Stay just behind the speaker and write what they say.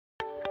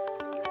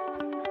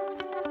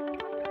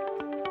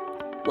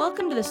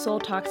Welcome to the Soul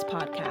Talks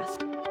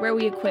podcast, where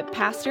we equip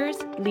pastors,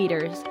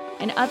 leaders,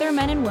 and other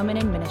men and women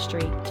in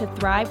ministry to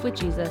thrive with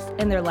Jesus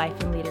in their life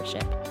and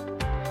leadership.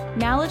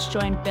 Now let's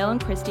join Bill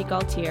and Christy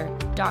Gaultier,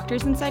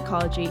 doctors in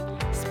psychology,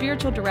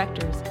 spiritual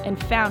directors, and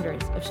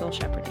founders of Soul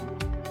Shepherding.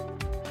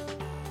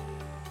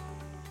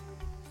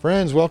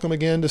 Friends, welcome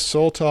again to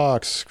Soul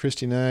Talks.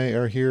 Christy and I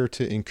are here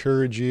to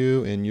encourage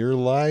you in your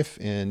life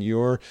and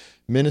your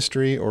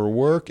ministry or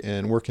work,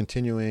 and we're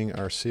continuing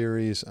our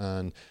series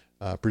on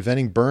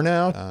preventing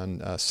burnout,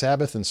 on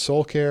Sabbath and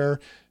soul care,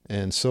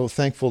 and so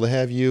thankful to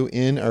have you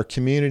in our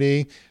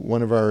community.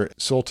 One of our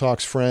Soul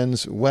Talks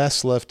friends,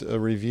 Wes, left a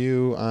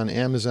review on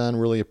Amazon,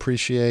 really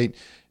appreciate,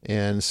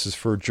 and this is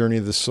for Journey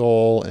of the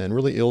Soul, and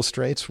really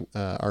illustrates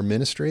our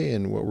ministry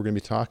and what we're going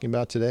to be talking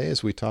about today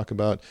as we talk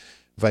about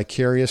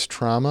vicarious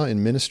trauma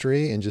in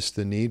ministry and just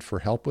the need for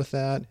help with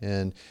that.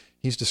 And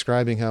he's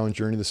describing how in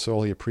Journey of the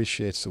Soul he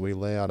appreciates that we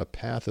lay out a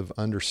path of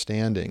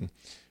understanding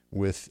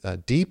with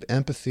deep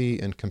empathy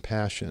and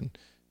compassion.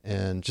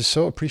 And just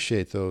so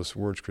appreciate those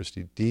words,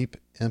 Christy, deep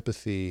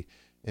empathy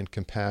and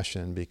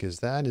compassion, because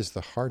that is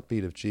the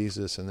heartbeat of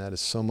Jesus, and that is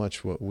so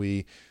much what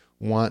we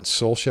want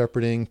Soul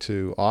Shepherding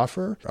to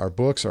offer, our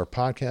books, our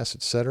podcasts,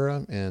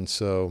 etc. And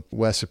so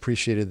Wes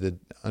appreciated the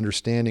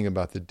understanding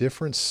about the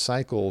different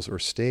cycles or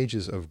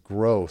stages of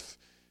growth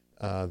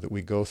that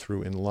we go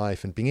through in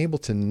life, and being able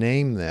to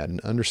name that and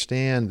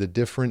understand the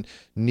different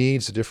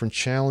needs, the different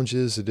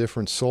challenges, the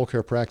different soul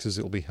care practices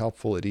that will be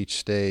helpful at each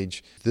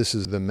stage. This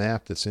is the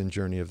map that's in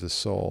Journey of the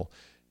Soul.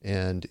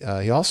 And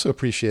he also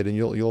appreciated, and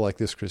you'll like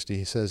this, Christy,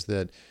 he says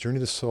that Journey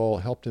of the Soul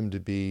helped him to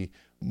be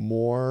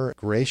more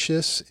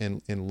gracious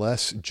and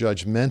less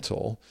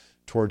judgmental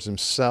towards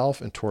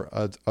himself and toward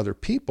other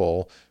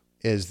people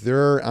as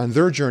they're on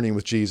their journey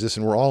with Jesus,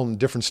 and we're all in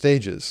different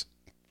stages.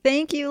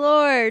 Thank you,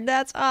 Lord.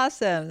 That's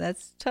awesome.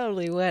 That's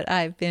totally what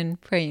I've been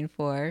praying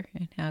for,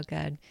 and how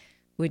God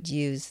would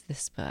use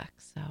this book.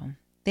 So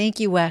thank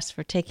you, Wes,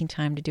 for taking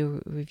time to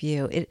do a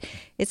review.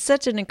 It's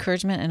such an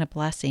encouragement and a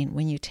blessing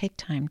when you take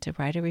time to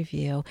write a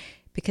review,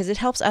 because it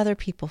helps other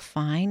people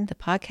find the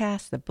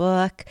podcast, the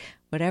book,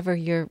 whatever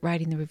you're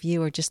writing the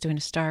review or just doing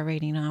a star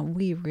rating on.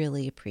 We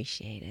really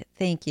appreciate it.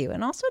 Thank you.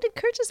 And also it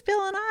encourages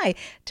Bill and I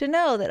to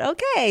know that,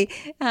 okay,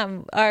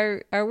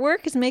 our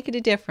work is making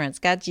a difference.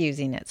 God's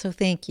using it. So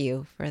thank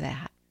you for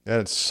that. And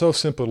it's so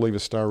simple to leave a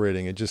star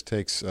rating. It just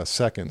takes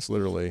seconds,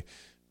 literally.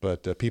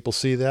 But people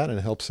see that, and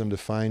it helps them to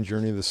find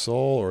Journey of the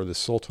Soul or the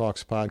Soul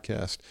Talks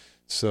podcast.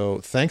 So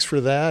thanks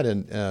for that.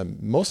 And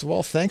most of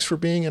all, thanks for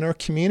being in our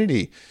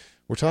community.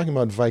 We're talking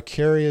about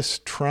vicarious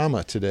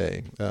trauma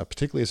today,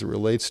 particularly as it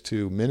relates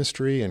to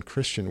ministry and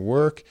Christian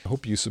work. I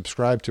hope you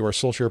subscribe to our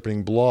Soul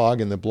Shepherding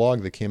blog, and the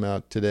blog that came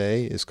out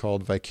today is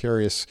called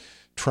Vicarious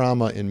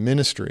Trauma in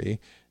Ministry,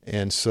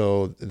 and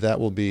so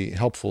that will be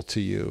helpful to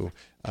you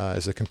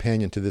as a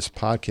companion to this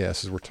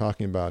podcast as we're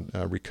talking about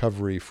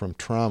recovery from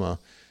trauma.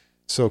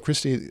 So,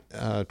 Christy,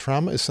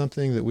 trauma is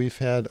something that we've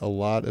had a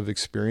lot of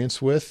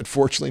experience with.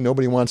 Unfortunately,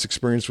 nobody wants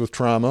experience with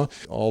trauma,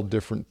 all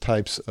different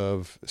types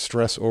of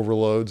stress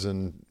overloads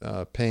and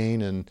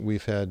pain, and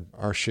we've had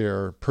our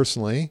share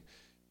personally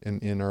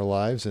in our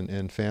lives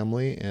and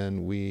family,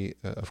 and we,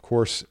 of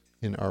course,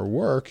 in our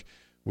work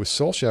with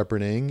Soul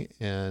Shepherding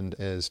and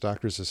as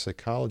doctors of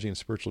psychology and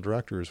spiritual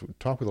directors, we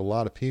talk with a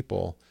lot of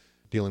people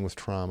dealing with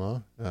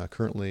trauma,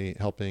 currently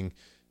helping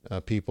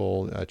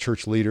people,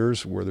 church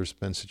leaders, where there's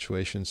been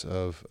situations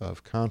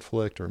of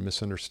conflict or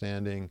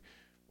misunderstanding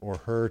or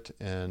hurt.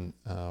 And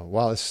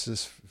while this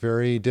is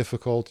very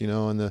difficult, in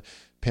the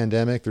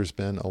pandemic, there's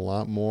been a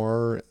lot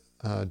more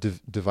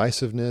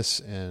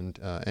divisiveness and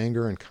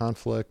anger and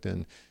conflict,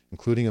 and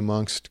including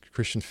amongst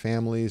Christian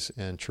families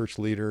and church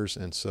leaders.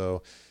 And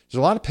so there's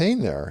a lot of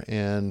pain there.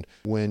 And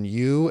when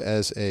you,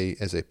 as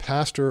a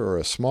pastor or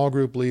a small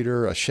group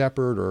leader, a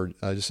shepherd, or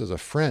just as a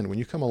friend, when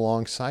you come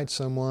alongside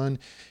someone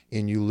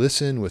and you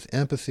listen with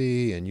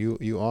empathy and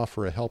you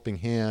offer a helping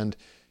hand,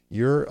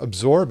 you're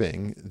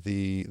absorbing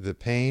the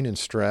pain and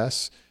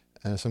stress,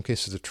 and in some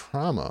cases the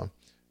trauma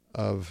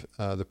of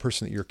the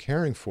person that you're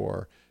caring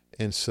for.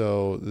 And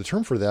so the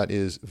term for that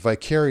is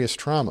vicarious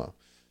trauma.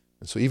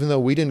 And so even though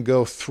we didn't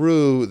go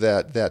through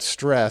that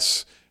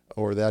stress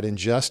or that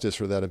injustice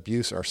or that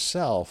abuse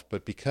ourselves,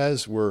 but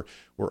because we're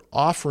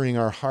offering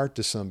our heart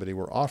to somebody,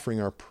 we're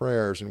offering our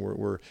prayers, and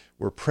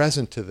we're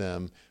present to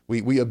them,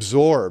 we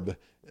absorb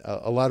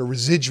a lot of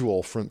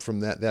residual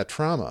from that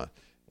trauma.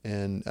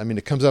 And I mean,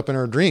 it comes up in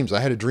our dreams. I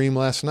had a dream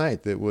last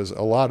night that was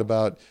a lot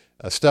about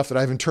stuff that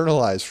I've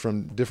internalized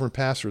from different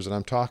pastors that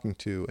I'm talking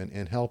to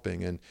and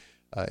helping. And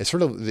it's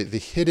sort of the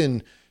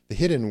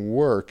hidden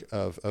work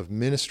of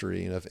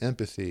ministry and of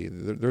empathy.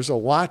 There's a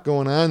lot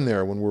going on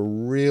there when we're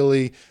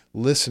really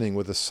listening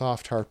with a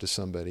soft heart to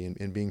somebody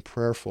and being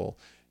prayerful,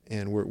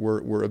 and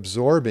we're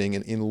absorbing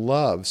and in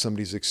love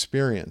somebody's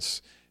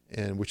experience,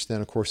 and which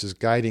then of course is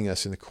guiding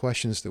us in the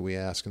questions that we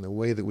ask and the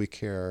way that we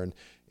care,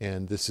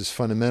 And this is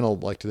fundamental,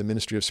 like to the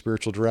ministry of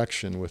spiritual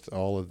direction, with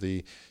all of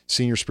the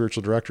senior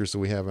spiritual directors that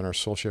we have in our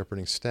soul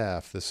shepherding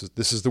staff. This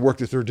is the work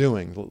that they're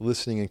doing,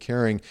 listening and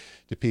caring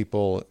to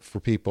people,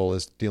 for people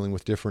as dealing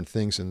with different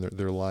things in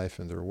their life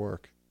and their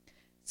work.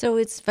 So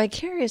it's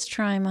vicarious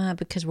trauma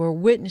because we're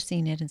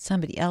witnessing it in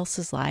somebody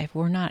else's life.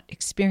 We're not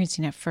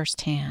experiencing it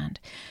firsthand.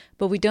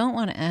 But we don't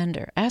want to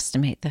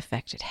underestimate the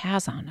effect it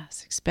has on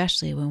us,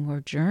 especially when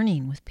we're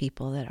journeying with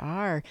people that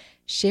are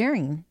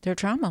sharing their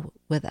trauma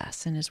with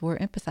us. And as we're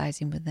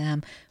empathizing with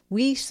them,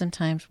 we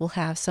sometimes will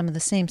have some of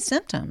the same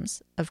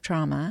symptoms of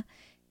trauma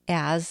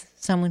as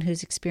someone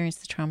who's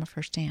experienced the trauma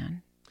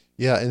firsthand.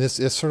 Yeah, and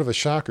it's sort of a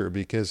shocker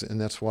and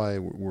that's why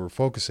we're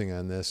focusing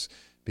on this,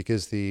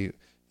 because the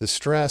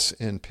stress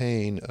and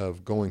pain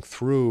of going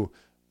through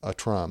a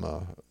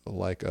trauma,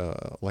 like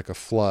a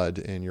flood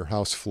and your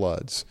house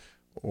floods,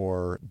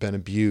 or been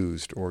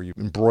abused, or you've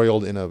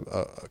embroiled in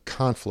a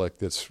conflict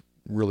that's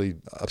really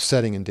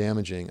upsetting and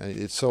damaging.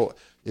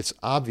 It's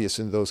obvious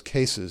in those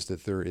cases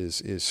that there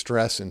is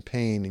stress and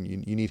pain, and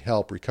you need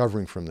help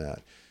recovering from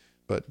that.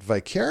 But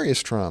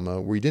vicarious trauma,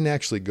 where you didn't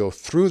actually go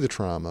through the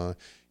trauma,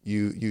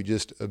 you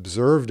just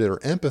observed it or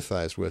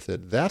empathized with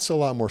it, that's a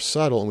lot more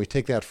subtle, and we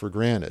take that for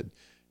granted.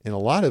 And a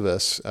lot of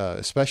us,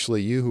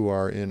 especially you who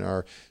are in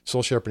our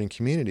soul shepherding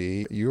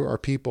community, you are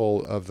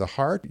people of the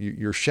heart.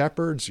 You're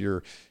shepherds,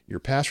 you're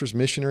pastors,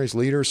 missionaries,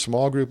 leaders,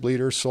 small group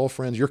leaders, soul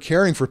friends. You're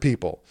caring for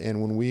people.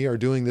 And when we are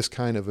doing this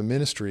kind of a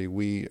ministry,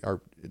 we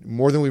are,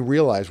 more than we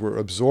realize, we're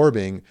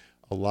absorbing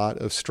a lot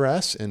of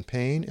stress and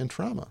pain and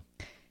trauma.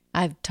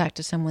 I've talked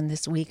to someone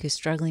this week who's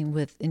struggling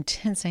with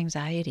intense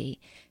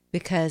anxiety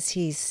because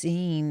he's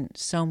seen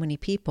so many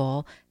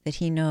people that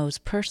he knows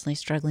personally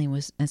struggling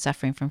with and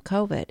suffering from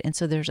COVID. And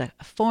so there's a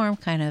form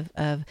kind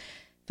of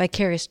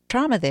vicarious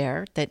trauma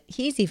there that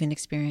he's even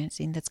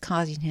experiencing that's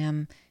causing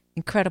him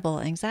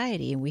incredible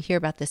anxiety. And we hear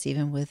about this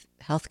even with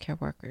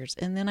healthcare workers.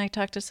 And then I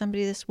talked to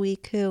somebody this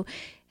week who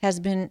has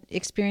been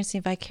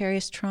experiencing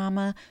vicarious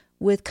trauma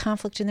with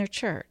conflict in their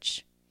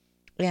church.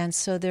 And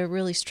so they're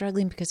really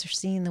struggling because they're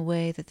seeing the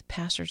way that the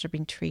pastors are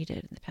being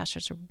treated, and the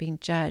pastors are being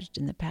judged,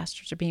 and the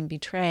pastors are being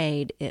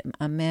betrayed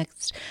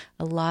amidst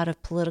a lot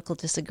of political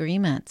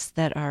disagreements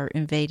that are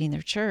invading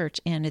their church.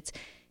 And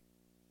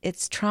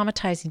it's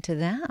traumatizing to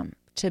them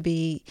to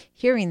be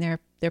hearing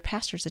their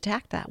pastors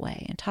attacked that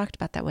way and talked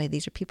about that way.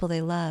 These are people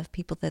they love,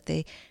 people that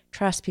they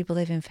trust, people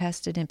they've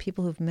invested in,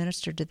 people who've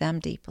ministered to them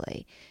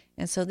deeply.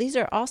 And so these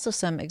are also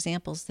some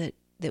examples that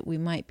we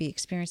might be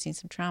experiencing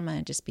some trauma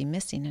and just be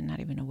missing and not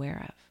even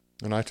aware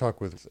of. And I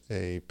talked with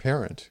a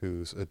parent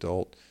whose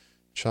adult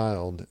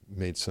child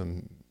made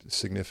some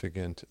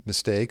significant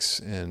mistakes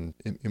and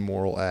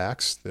immoral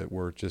acts that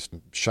were just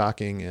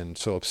shocking and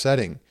so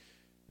upsetting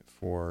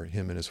for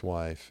him and his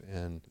wife.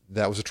 And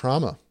that was a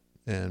trauma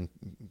and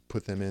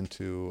put them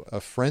into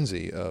a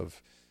frenzy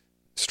of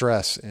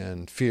stress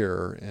and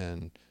fear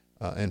and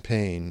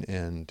pain,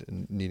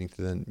 and needing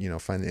to then,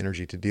 find the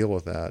energy to deal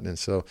with that. And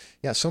so,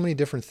 so many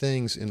different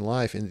things in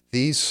life. And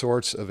these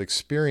sorts of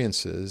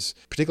experiences,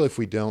 particularly if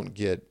we don't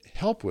get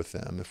help with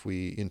them, if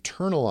we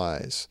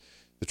internalize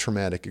the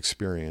traumatic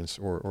experience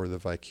or the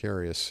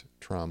vicarious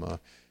trauma,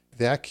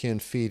 that can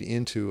feed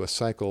into a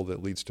cycle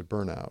that leads to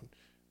burnout,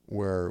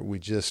 where we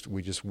just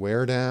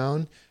wear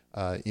down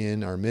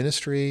in our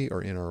ministry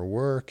or in our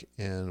work,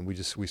 and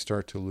we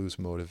start to lose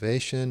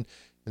motivation.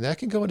 And that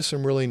can go into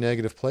some really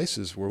negative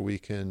places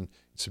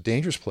some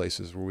dangerous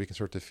places where we can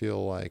start to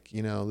feel like,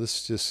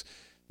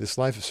 this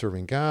life of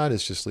serving God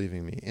is just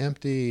leaving me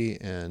empty,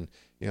 and,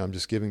 I'm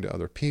just giving to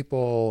other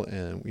people,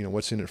 and,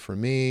 what's in it for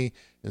me?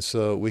 And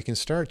so we can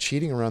start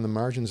cheating around the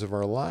margins of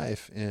our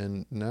life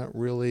and not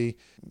really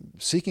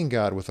seeking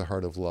God with a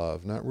heart of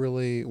love, not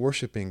really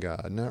worshiping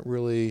God, not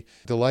really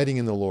delighting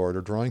in the Lord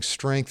or drawing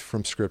strength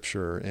from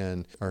Scripture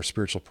and our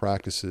spiritual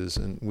practices.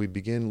 And we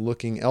begin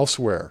looking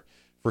elsewhere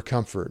for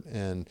comfort,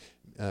 and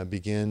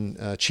begin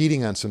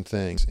cheating on some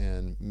things,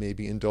 and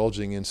maybe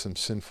indulging in some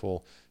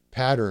sinful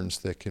patterns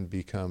that can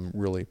become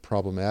really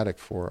problematic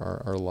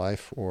for our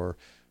life or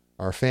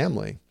our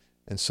family.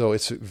 And so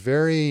it's a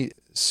very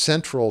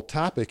central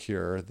topic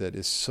here that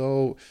is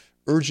so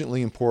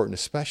urgently important,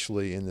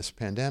 especially in this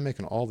pandemic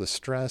and all the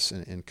stress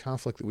and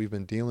conflict that we've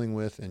been dealing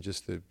with, and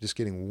just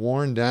getting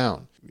worn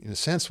down. In a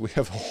sense, we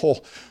have a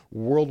whole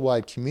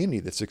worldwide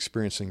community that's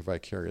experiencing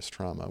vicarious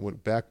trauma.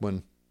 Back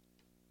when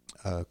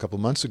a couple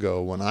of months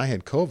ago, when I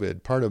had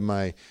COVID, part of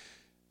my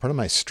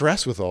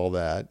stress with all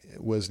that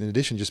was, in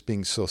addition to just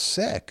being so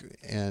sick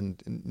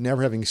and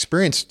never having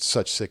experienced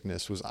such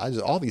sickness, was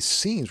all these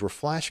scenes were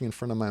flashing in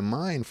front of my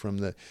mind from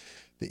the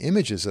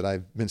images that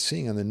I've been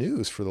seeing on the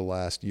news for the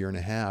last year and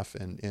a half,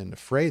 and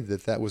afraid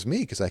that was me,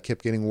 because I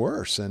kept getting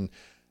worse. And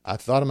I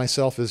thought of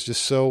myself as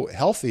just so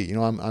healthy.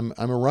 I'm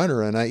a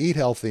runner, and I eat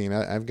healthy, and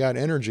I've got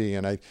energy,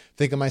 and I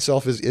think of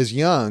myself as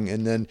young.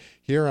 And then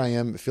here I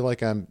am, feel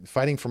like I'm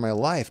fighting for my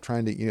life,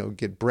 trying to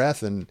get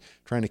breath and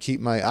trying to keep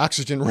my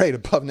oxygen rate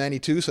above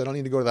 92, so I don't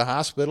need to go to the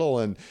hospital,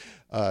 and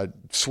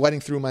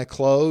sweating through my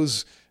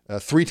clothes,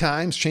 3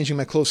 times, changing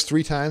my clothes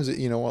 3 times,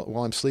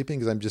 while I'm sleeping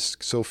because I'm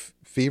just so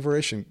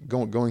feverish and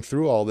going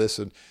through all this.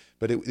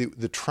 But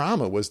the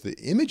trauma was the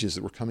images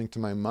that were coming to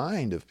my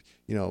mind of,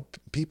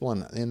 people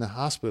in the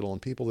hospital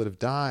and people that have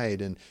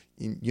died and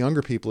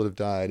younger people that have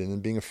died and then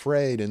being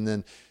afraid and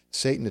then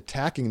Satan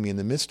attacking me in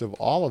the midst of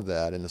all of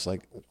that. And it's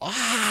like,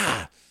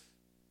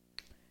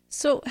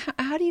 So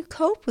how do you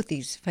cope with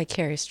these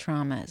vicarious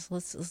traumas?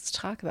 Let's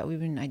talk about, we've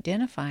been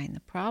identifying the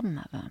problem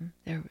of them.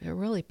 They're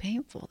really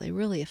painful. They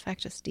really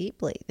affect us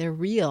deeply. They're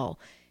real.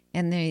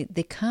 And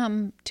they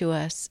come to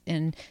us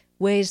in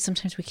ways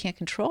sometimes we can't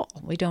control,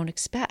 we don't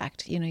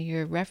expect.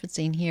 You're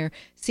referencing here,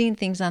 seeing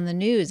things on the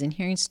news and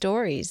hearing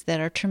stories that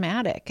are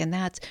traumatic. And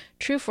that's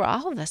true for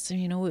all of us.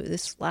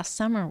 This last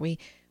summer,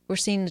 we're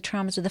seeing the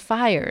traumas of the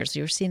fires.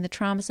 You're seeing the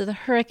traumas of the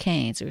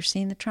hurricanes. We're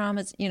seeing the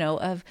traumas,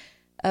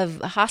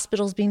 of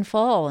hospitals being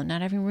full and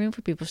not having room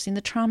for people. We've seen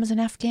the traumas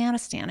in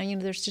Afghanistan.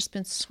 There's just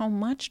been so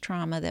much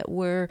trauma that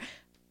we're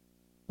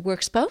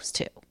exposed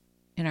to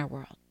in our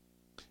world.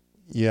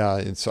 Yeah,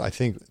 and so I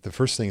think the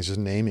first thing is just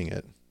naming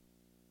it.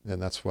 And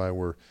that's why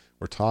we're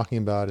talking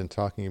about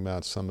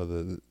some of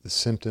the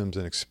symptoms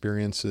and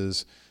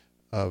experiences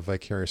of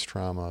vicarious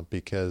trauma,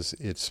 because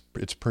it's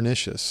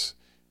pernicious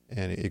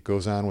and it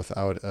goes on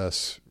without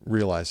us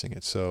realizing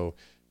it. So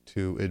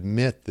to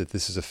admit that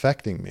this is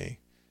affecting me,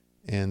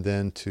 and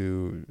then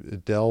to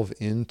delve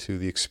into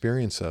the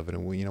experience of it,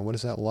 and what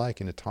is that like,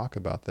 and to talk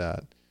about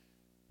that.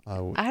 I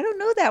don't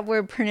know that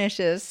word,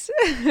 pernicious.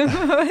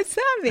 What's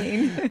that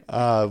mean?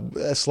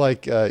 It's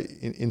like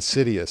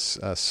insidious,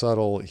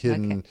 subtle,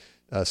 hidden,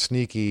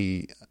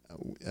 sneaky,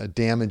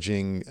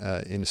 damaging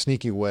in a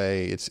sneaky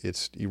way.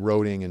 It's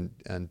eroding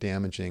and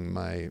damaging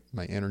my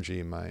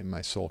energy,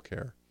 my soul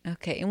care.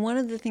 Okay, and one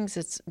of the things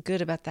that's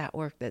good about that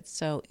work that's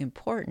so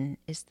important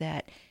is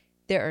that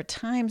there are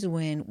times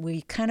when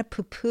we kind of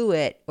poo-poo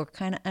it or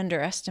kind of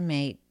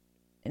underestimate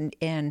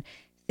and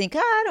think,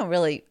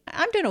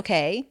 I'm doing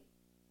okay.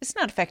 It's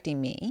not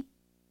affecting me,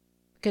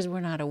 because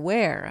we're not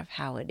aware of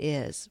how it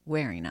is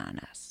wearing on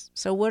us.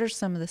 So what are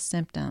some of the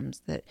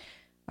symptoms that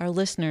our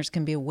listeners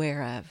can be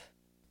aware of?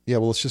 Yeah,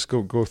 well, let's just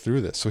go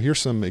through this. So here's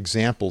some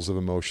examples of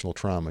emotional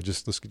trauma.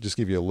 Let's just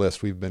give you a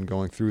list. We've been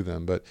going through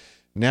them. But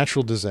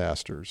natural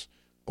disasters,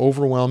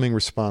 overwhelming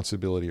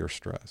responsibility or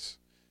stress,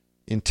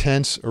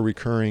 intense or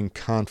recurring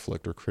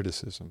conflict or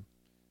criticism,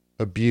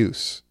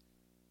 abuse,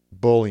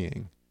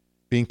 bullying,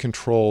 being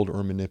controlled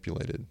or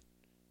manipulated,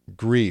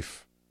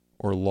 grief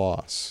or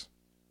loss,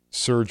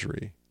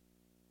 surgery,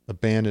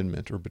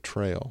 abandonment or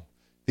betrayal.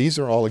 These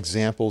are all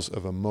examples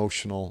of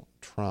emotional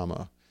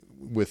trauma.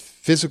 With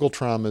physical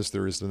traumas,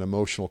 there is an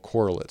emotional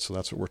correlate, so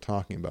that's what we're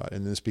talking about.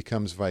 And this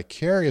becomes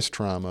vicarious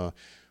trauma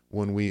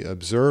when we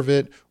observe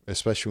it,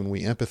 especially when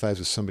we empathize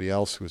with somebody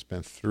else who has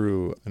been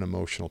through an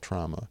emotional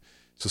trauma.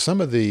 So some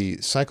of the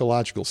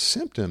psychological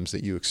symptoms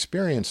that you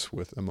experience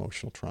with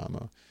emotional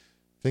trauma,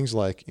 things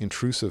like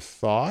intrusive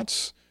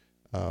thoughts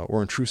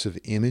or intrusive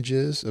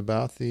images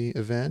about the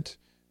event,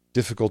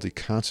 difficulty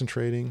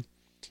concentrating,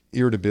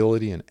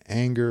 irritability and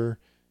anger,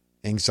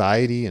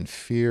 anxiety and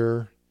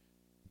fear,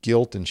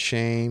 guilt and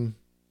shame,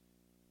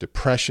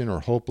 depression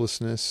or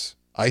hopelessness,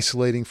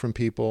 isolating from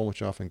people,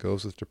 which often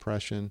goes with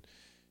depression,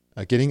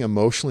 getting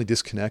emotionally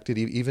disconnected,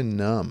 even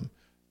numb,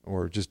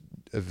 or just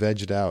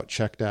vegged out,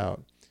 checked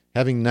out,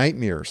 having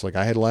nightmares like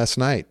I had last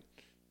night.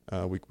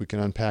 We can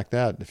unpack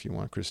that if you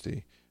want,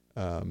 Christy.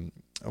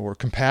 Or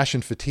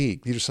compassion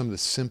fatigue. These are some of the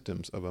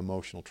symptoms of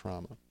emotional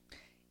trauma.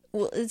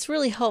 Well, it's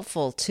really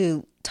helpful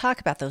to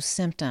talk about those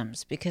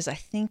symptoms, because I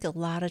think a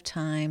lot of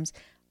times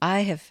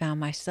I have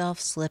found myself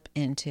slip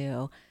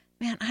into,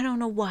 man, I don't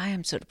know why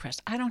I'm so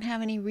depressed. I don't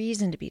have any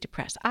reason to be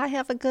depressed. I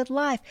have a good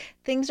life.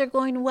 Things are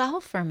going well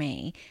for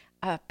me.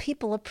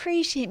 People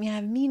appreciate me. I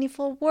have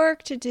meaningful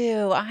work to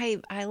do.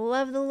 I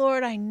love the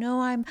Lord. I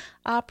know I'm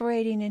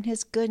operating in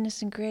His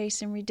goodness and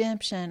grace and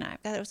redemption.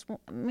 I've got this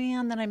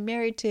man that I'm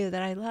married to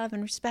that I love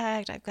and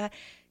respect. I've got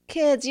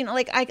kids,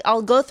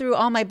 I'll go through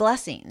all my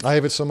blessings. I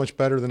have it so much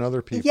better than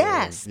other people.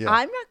 Yes, yeah.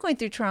 I'm not going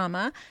through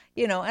trauma,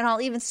 and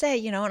I'll even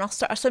say, and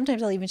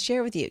sometimes I'll even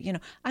share with you,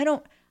 I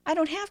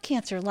don't have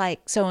cancer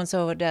like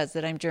so-and-so does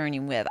that I'm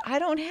journeying with.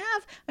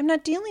 I'm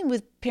not dealing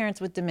with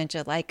parents with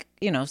dementia like,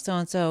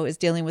 so-and-so is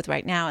dealing with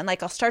right now. And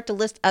I'll start to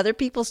list other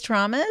people's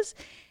traumas,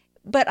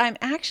 but I'm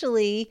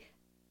actually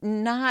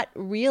not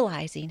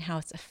realizing how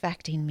it's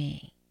affecting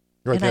me.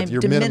 Right, and I'm you're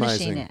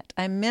diminishing it.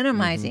 I'm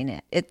minimizing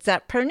it. It's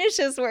that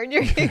pernicious word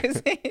you're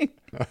using.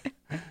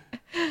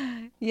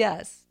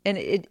 Yes. And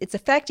it's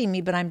affecting me,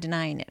 but I'm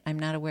denying it. I'm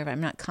not aware of it.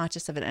 I'm not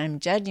conscious of it. And I'm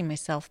judging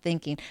myself,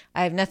 thinking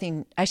I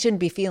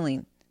shouldn't be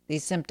feeling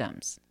these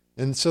symptoms.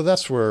 And so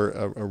that's where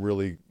a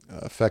really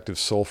effective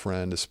soul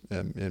friend is,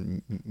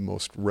 and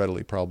most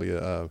readily probably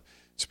a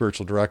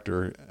spiritual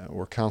director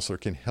or counselor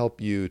can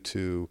help you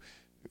to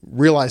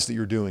realize that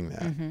you're doing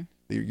that. Mm-hmm.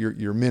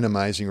 You're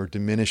minimizing or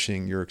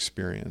diminishing your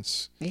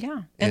experience.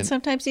 Yeah. And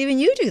sometimes even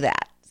you do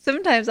that.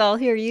 sometimes I'll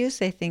hear you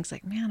say things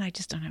like, man, I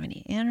just don't have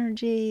any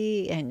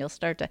energy. And you'll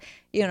start to,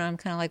 I'm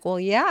kind of like, well,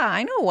 yeah,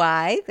 I know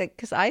why.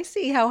 Because I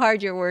see how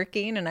hard you're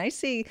working and I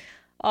see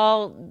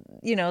all,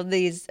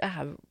 these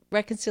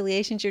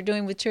reconciliations you're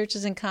doing with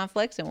churches and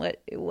conflicts and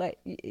what that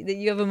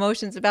you have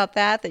emotions about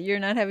that you're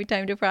not having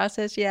time to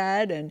process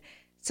yet. And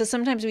so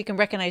sometimes we can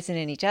recognize it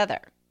in each other.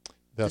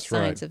 That's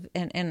right.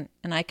 And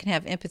I can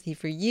have empathy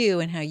for you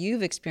and how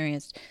you've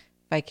experienced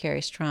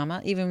vicarious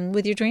trauma, even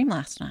with your dream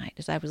last night.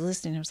 As I was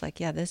listening, I was like,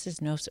 yeah, this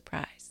is no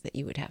surprise that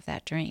you would have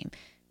that dream,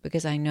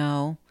 because I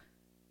know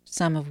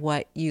some of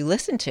what you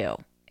listen to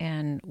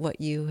and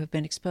what you have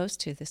been exposed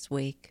to this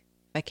week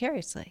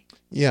vicariously.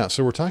 Yeah,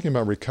 so we're talking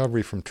about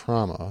recovery from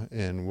trauma,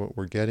 and what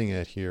we're getting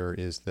at here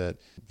is that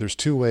there's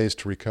two ways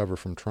to recover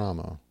from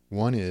trauma.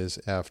 One is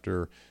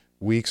after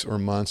weeks or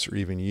months or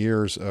even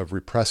years of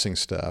repressing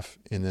stuff,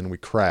 and then we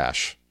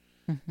crash.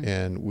 Mm-hmm.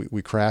 And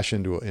we crash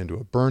into a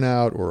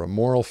burnout or a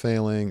moral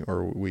failing,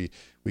 or we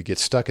get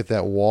stuck at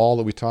that wall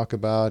that we talk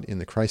about in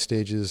the Christ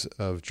stages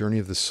of Journey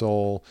of the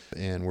Soul,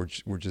 and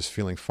we're just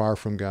feeling far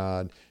from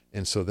God.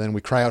 And so then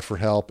we cry out for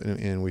help,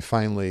 and we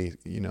finally,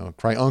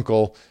 cry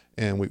uncle,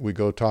 and we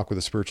go talk with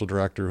a spiritual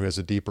director who has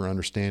a deeper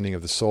understanding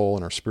of the soul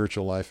and our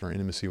spiritual life and our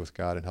intimacy with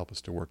God, and help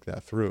us to work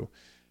that through.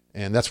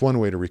 And that's one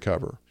way to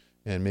recover.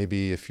 And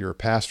maybe if you're a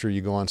pastor,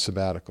 you go on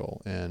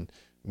sabbatical, and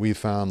we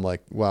found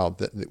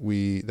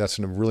that's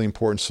a really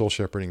important soul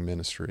shepherding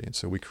ministry. And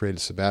so we created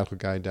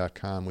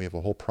sabbaticalguide.com. We have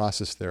a whole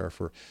process there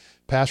for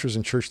pastors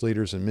and church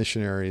leaders and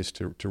missionaries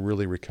to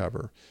really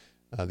recover.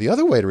 The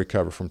other way to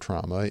recover from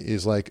trauma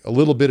is like a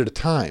little bit at a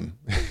time.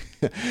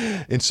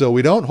 And so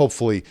we don't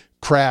hopefully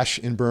crash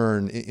and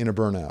burn in a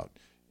burnout.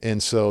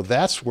 And so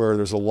that's where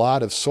there's a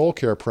lot of soul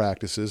care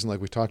practices, and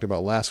like we talked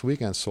about last week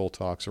on Soul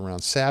Talks, around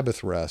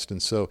Sabbath rest. And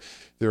so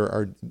there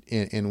are,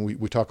 and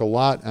we talk a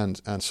lot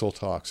on Soul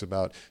Talks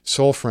about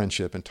soul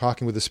friendship and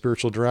talking with the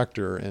spiritual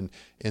director and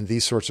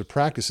these sorts of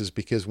practices,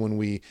 because when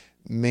we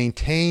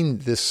maintain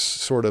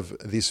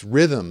these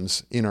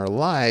rhythms in our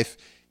life,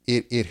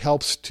 it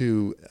helps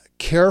to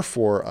care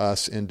for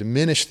us and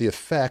diminish the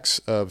effects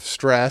of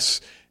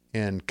stress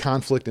and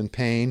conflict and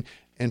pain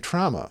and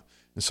trauma.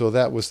 And so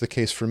that was the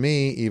case for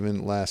me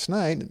even last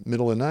night.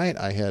 Middle of the night,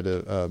 I had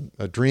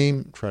a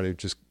dream. Try to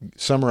just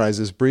summarize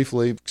this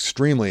briefly.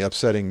 Extremely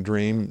upsetting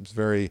dream. It's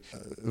very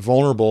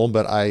vulnerable,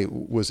 but I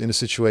was in a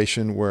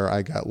situation where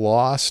I got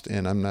lost,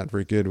 and I'm not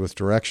very good with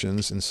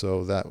directions. And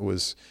so that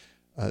was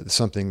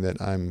something that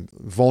I'm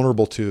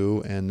vulnerable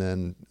to, and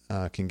then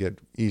can get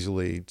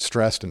easily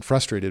stressed and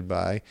frustrated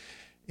by.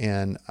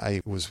 And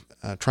I was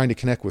trying to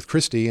connect with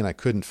Christy, and I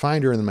couldn't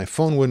find her, and then my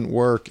phone wouldn't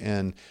work,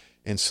 and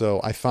so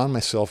I found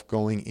myself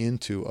going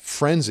into a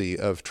frenzy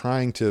of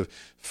trying to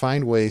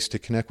find ways to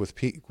connect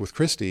with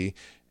Christy,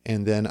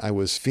 and then I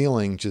was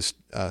feeling just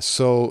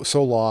so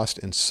lost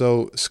and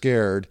so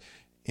scared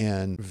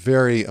and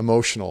very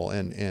emotional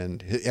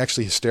and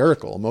actually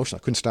hysterical, emotional.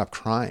 I couldn't stop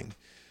crying.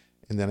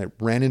 And then I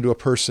ran into a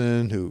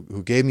person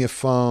who gave me a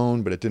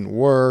phone, but it didn't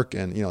work,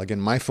 and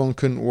again, my phone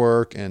couldn't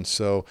work, and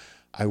so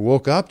I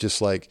woke up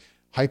just like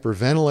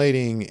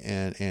hyperventilating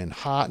and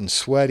hot and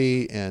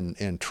sweaty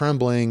and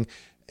trembling.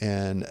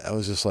 And I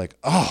was just like,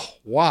 oh,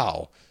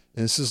 wow.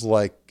 And this is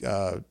like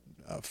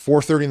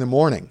 4:30 in the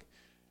morning.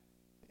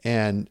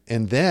 And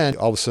then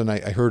all of a sudden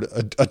I heard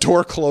a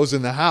door close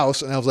in the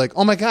house, and I was like,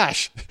 oh my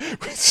gosh,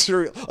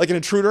 like an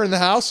intruder in the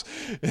house.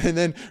 And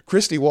then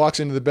Christy walks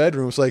into the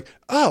bedroom. It's like,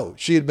 oh,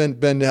 she had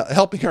been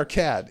helping our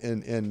cat.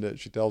 And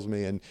she tells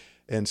me,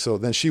 and so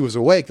then she was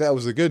awake. That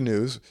was the good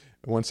news.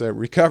 Once I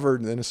recovered,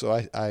 and then so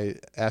I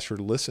asked her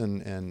to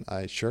listen, and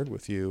I shared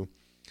with you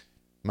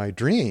my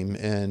dream,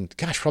 and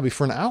gosh, probably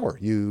for an hour,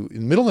 in the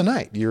middle of the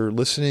night, you're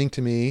listening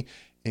to me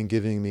and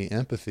giving me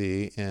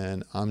empathy,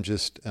 and I'm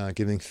just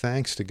giving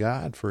thanks to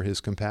God for his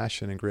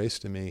compassion and grace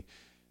to me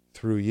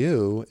through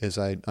you as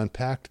I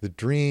unpacked the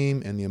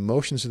dream and the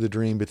emotions of the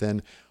dream, but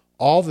then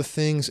all the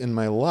things in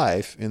my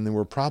life, and there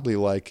were probably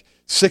like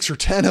 6 or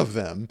 10 of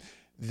them,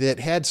 that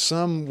had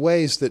some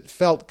ways that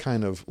felt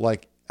kind of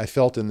like I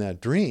felt in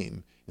that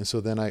dream. And so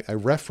then I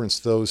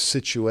referenced those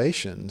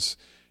situations.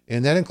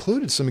 And that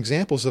included some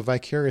examples of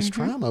vicarious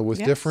trauma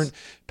with different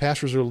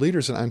pastors or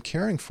leaders that I'm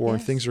caring for,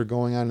 and things that are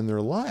going on in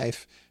their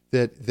life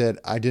that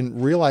I didn't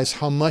realize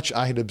how much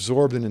I had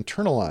absorbed and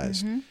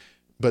internalized. Mm-hmm.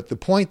 But the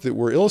point that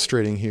we're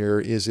illustrating here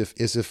is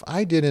if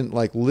I didn't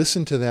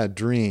listen to that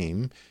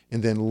dream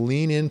and then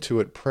lean into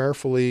it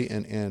prayerfully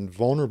and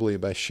vulnerably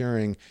by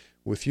sharing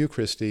with you,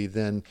 Christy,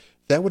 then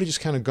that would have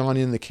just kind of gone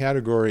in the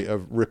category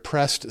of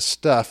repressed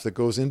stuff that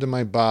goes into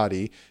my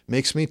body,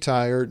 makes me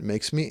tired,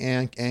 makes me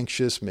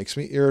anxious, makes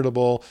me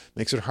irritable,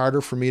 makes it harder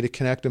for me to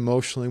connect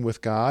emotionally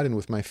with God and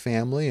with my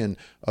family and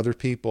other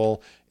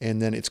people.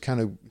 And then it's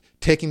kind of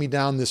taking me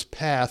down this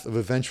path of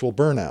eventual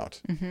burnout.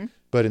 Mm-hmm.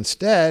 But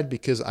instead,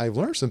 because I've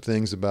learned some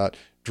things about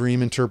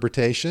dream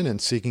interpretation and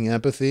seeking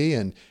empathy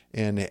and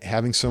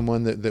having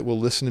someone that will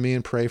listen to me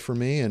and pray for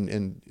me,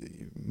 and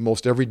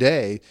most every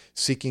day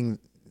seeking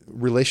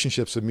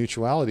relationships of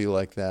mutuality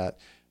like that,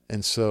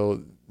 And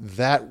so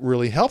that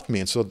really helped me.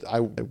 And so I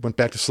went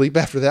back to sleep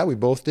after that. We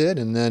both did.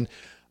 And then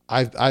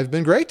I've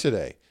been great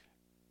today.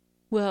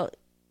 Well,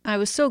 I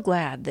was so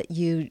glad that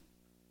you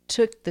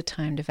took the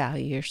time to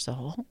value your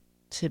soul,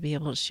 to be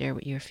able to share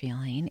what you're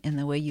feeling, and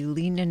the way you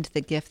leaned into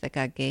the gift that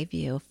God gave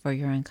you for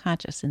your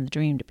unconscious in the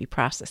dream to be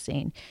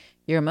processing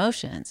your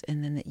emotions.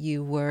 And then that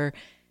you were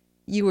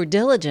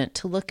diligent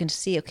to look and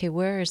see, okay,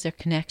 where is there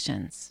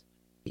connections?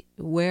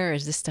 Where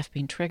is this stuff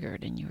being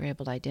triggered? And you were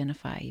able to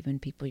identify even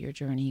people you're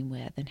journeying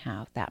with and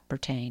how that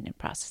pertained and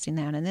processing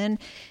that. And then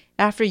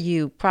after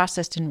you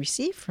processed and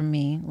received from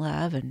me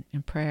love and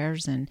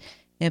prayers and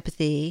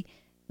empathy,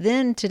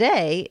 then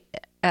today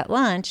at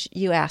lunch,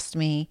 you asked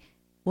me,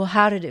 well,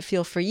 how did it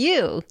feel for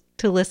you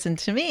to listen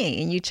to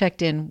me? And you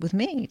checked in with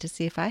me to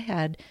see if I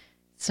had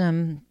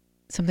something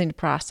to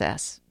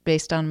process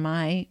based on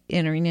my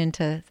entering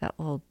into that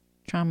little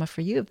trauma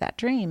for you of that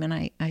dream. And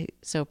I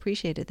so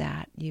appreciated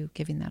that, you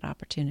giving that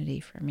opportunity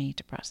for me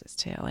to process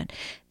too. And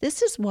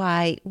this is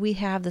why we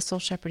have the Soul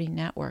Shepherding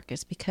Network,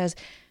 is because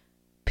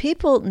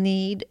people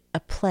need a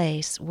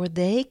place where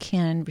they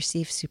can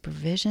receive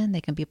supervision.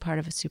 They can be part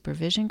of a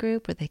supervision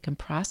group where they can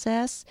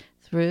process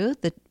through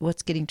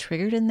what's getting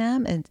triggered in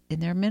them and in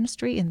their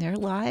ministry, in their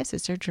lives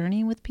as they're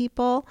journeying with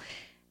people,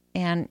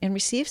 and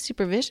receive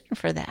supervision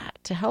for that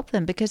to help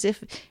them. Because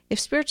if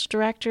spiritual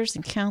directors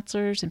and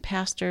counselors and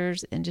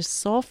pastors and just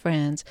soul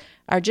friends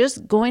are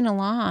just going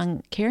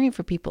along caring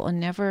for people and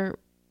never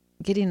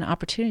getting an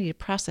opportunity to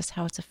process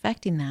how it's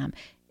affecting them,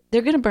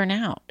 they're going to burn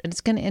out, and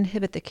it's going to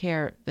inhibit the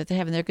care that they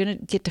have, and they're going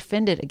to get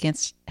defended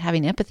against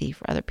having empathy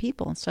for other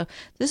people. And so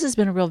this has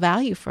been a real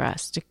value for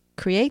us to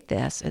create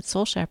this at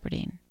Soul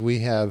Shepherding. We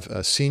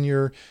have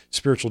senior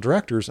spiritual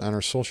directors on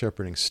our Soul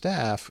Shepherding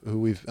staff who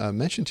we've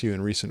mentioned to you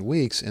in recent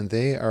weeks, and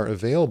they are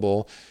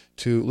available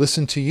to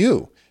listen to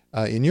you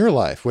in your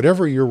life,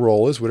 whatever your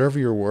role is, whatever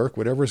your work,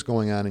 whatever is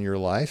going on in your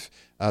life.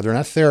 They're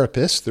not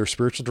therapists, they're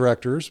spiritual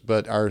directors,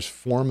 but our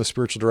form of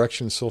spiritual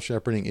direction in Soul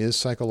Shepherding is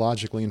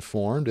psychologically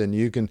informed, and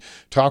you can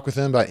talk with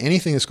them about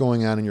anything that's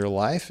going on in your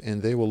life,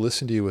 and they will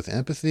listen to you with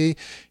empathy,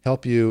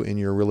 help you in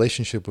your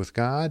relationship with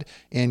God,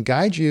 and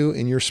guide you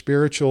in your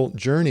spiritual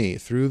journey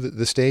through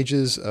the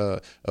stages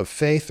of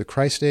faith, the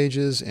Christ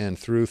stages, and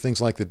through things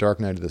like the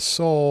dark night of the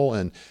soul,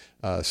 and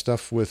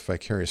stuff with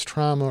vicarious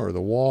trauma or the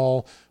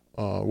wall.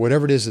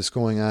 Whatever it is that's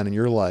going on in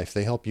your life,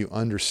 they help you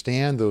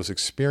understand those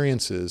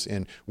experiences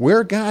and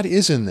where God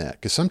is in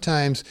that.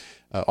 Because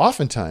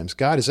oftentimes,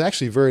 God is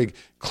actually very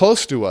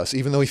close to us,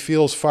 even though he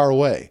feels far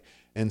away.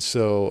 And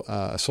so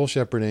a Soul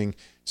Shepherding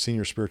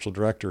senior spiritual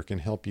director can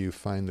help you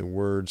find the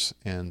words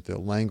and the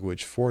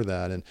language for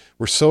that. And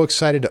we're so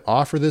excited to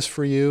offer this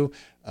for you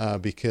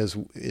because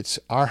it's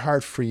our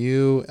heart for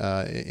you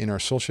in our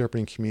Soul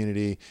Shepherding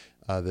community,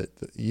 that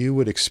you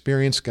would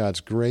experience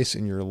God's grace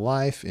in your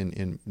life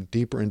in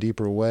deeper and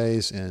deeper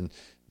ways, and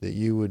that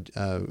you would,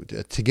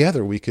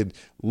 together, we could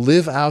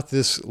live out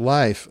this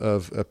life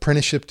of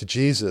apprenticeship to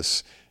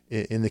Jesus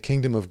in the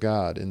kingdom of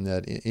God, and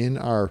that in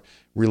our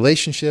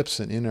relationships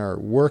and in our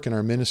work and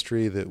our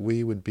ministry, that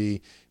we would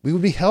be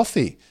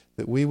healthy,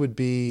 that we would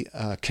be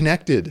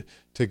connected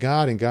to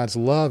God and God's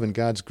love and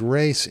God's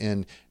grace,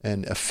 and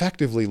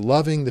effectively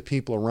loving the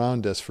people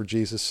around us for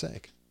Jesus'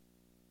 sake.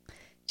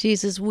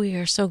 Jesus, we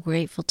are so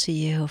grateful to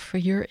you for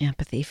your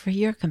empathy, for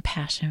your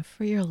compassion,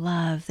 for your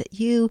love, that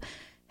you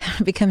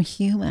have become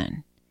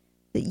human,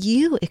 that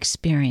you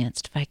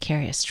experienced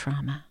vicarious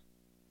trauma,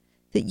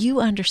 that you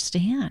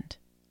understand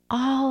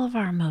all of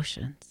our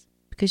emotions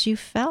because you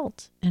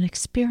felt and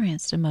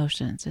experienced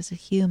emotions as a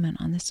human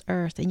on this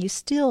earth, and you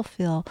still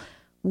feel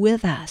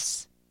with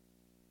us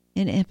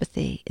in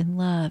empathy, in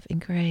love, in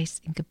grace,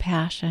 in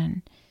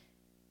compassion,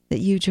 that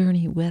you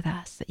journey with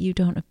us, that you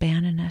don't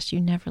abandon us, you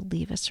never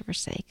leave us or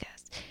forsake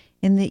us,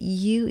 and that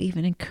you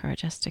even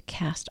encourage us to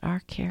cast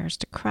our cares,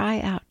 to cry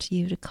out to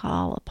you, to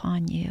call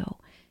upon you,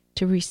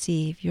 to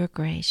receive your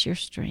grace, your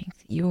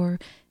strength,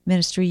 your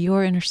ministry,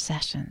 your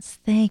intercessions.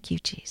 Thank you,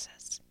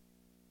 Jesus.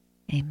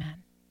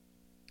 Amen.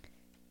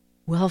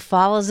 Well,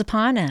 fall is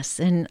upon us,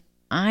 and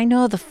I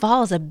know the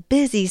fall is a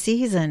busy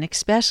season,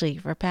 especially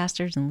for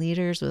pastors and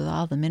leaders with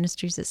all the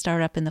ministries that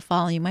start up in the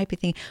fall. You might be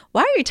thinking,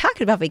 why are you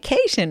talking about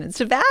vacation and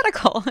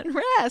sabbatical and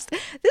rest?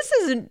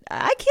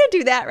 I can't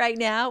do that right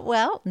now.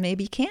 Well,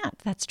 maybe you can't.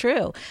 That's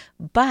true.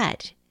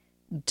 But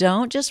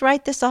don't just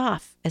write this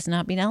off as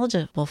not being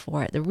eligible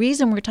for it. The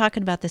reason we're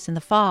talking about this in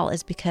the fall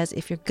is because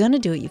if you're going to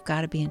do it, you've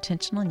got to be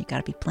intentional and you've got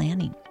to be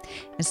planning.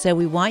 And so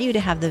we want you to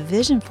have the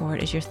vision for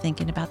it as you're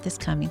thinking about this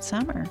coming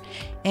summer.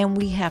 And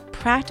we have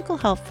practical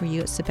help for you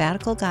at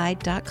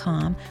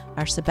sabbaticalguide.com.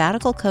 Our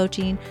sabbatical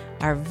coaching,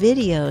 our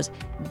videos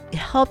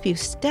help you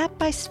step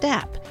by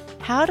step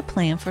how to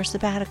plan for a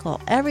sabbatical,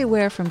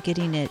 everywhere from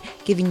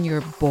giving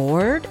your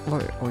board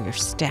or your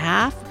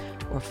staff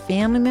or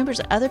family members,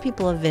 other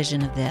people a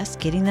vision of this,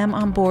 getting them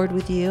on board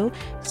with you,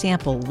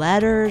 sample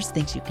letters,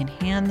 things you can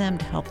hand them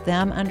to help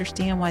them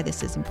understand why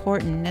this is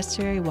important and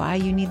necessary, why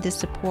you need this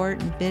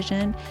support and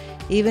vision,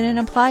 even in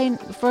applying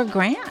for a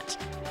grant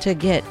to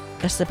get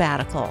a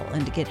sabbatical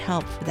and to get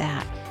help for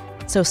that.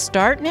 So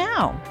start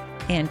now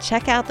and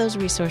check out those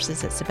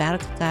resources at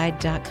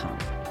sabbaticalguide.com.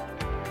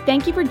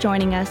 Thank you for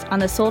joining us on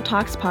the Soul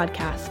Talks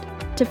podcast.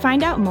 To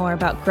find out more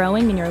about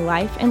growing in your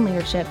life and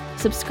leadership,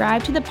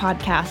 subscribe to the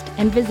podcast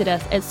and visit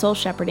us at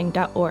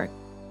soulshepherding.org.